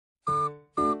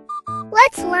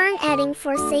Let's learn adding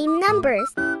for same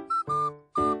numbers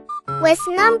with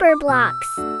number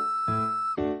blocks.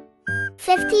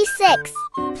 56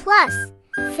 plus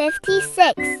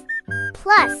 56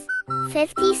 plus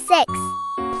 56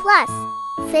 plus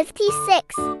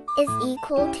 56 is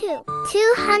equal to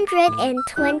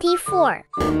 224.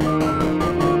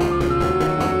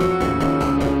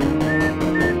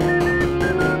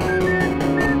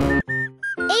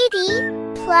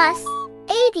 80 plus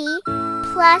 80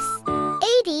 plus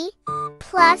 80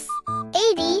 plus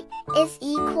 80 is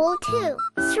equal to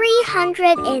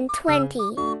 320.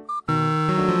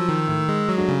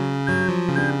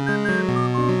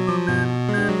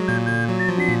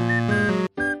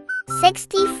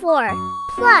 64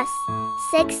 plus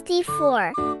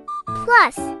 64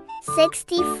 plus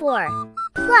 64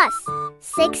 plus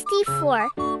 64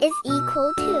 is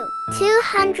equal to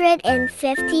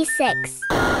 256.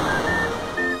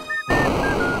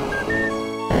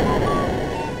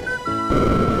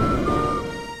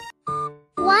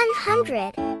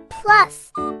 100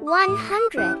 plus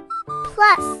 100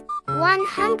 plus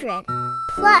 100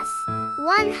 plus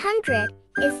 100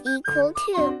 is equal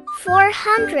to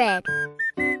 400.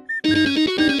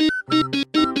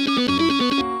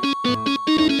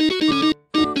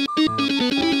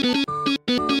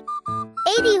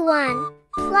 81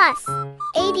 plus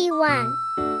 81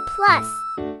 plus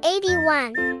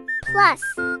 81 plus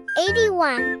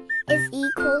 81 is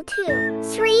equal to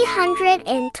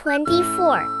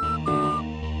 324.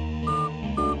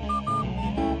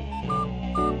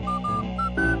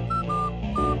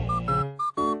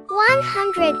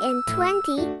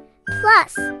 120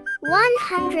 plus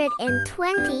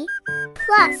 120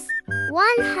 plus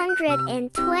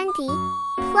 120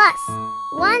 plus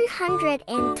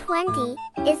 120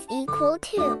 is equal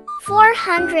to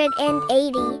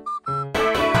 480.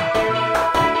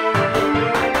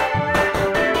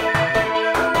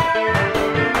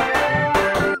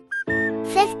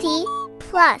 50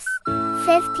 plus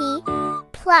 50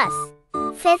 plus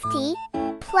 50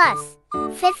 plus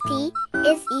 50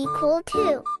 is equal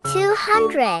to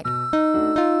 200.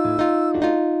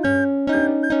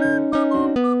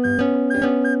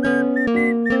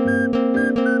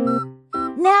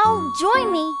 Now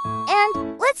join me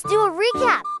and let's do a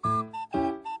recap.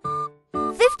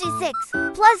 56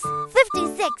 plus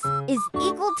 56 is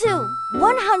equal to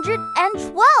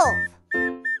 112.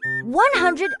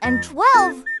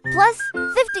 112 plus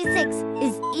 56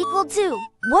 is equal to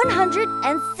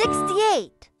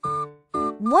 168.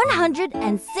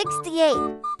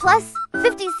 168 plus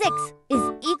 56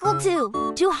 is equal to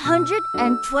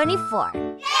 224.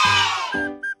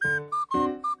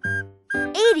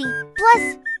 80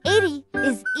 plus 80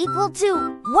 is equal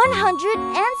to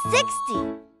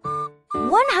 160.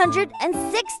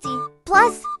 160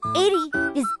 plus 80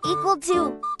 is equal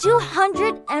to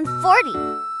 240.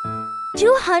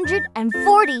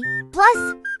 240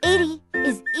 plus 80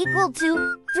 is equal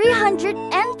to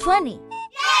 320.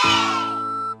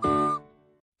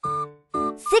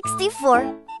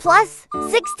 64 plus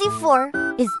 64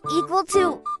 is equal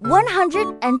to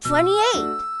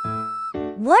 128.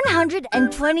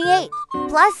 128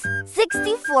 plus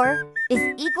 64 is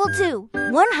equal to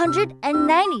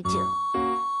 192.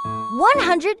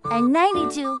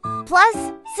 192 plus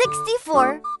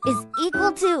 64 is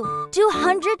equal to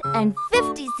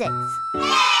 256.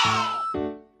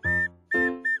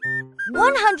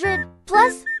 100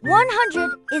 plus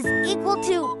 100 is equal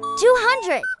to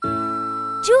 200.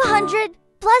 200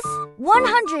 plus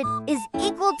 100 is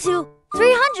equal to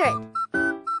 300.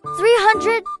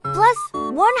 300 plus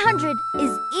 100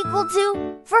 is equal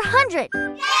to 400.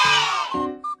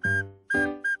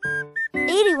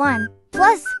 81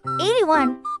 plus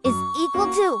 81 is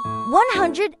equal to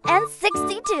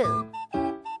 162.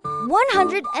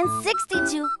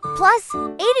 162 plus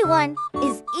 81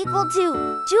 is equal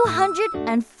to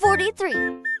 243.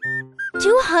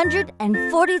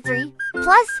 243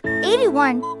 plus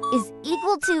 81 is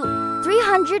equal to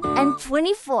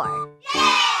 324.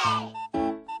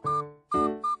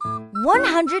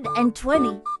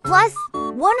 120 plus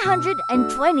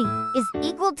 120 is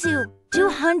equal to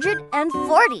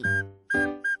 240.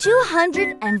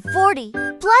 240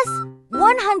 plus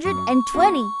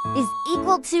 120 is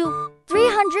equal to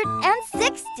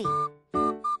 360.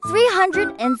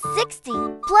 360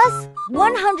 plus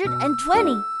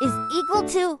 120 is equal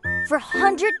to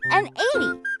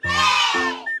 480.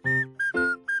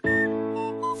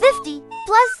 50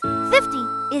 plus 50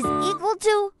 is equal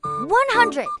to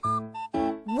 100.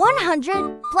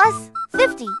 100 plus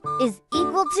 50 is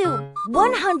equal to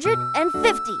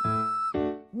 150.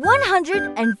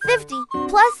 150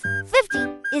 plus 50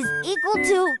 is equal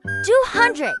to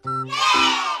 200.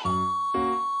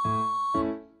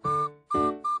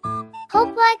 Hope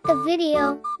you like the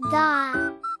video.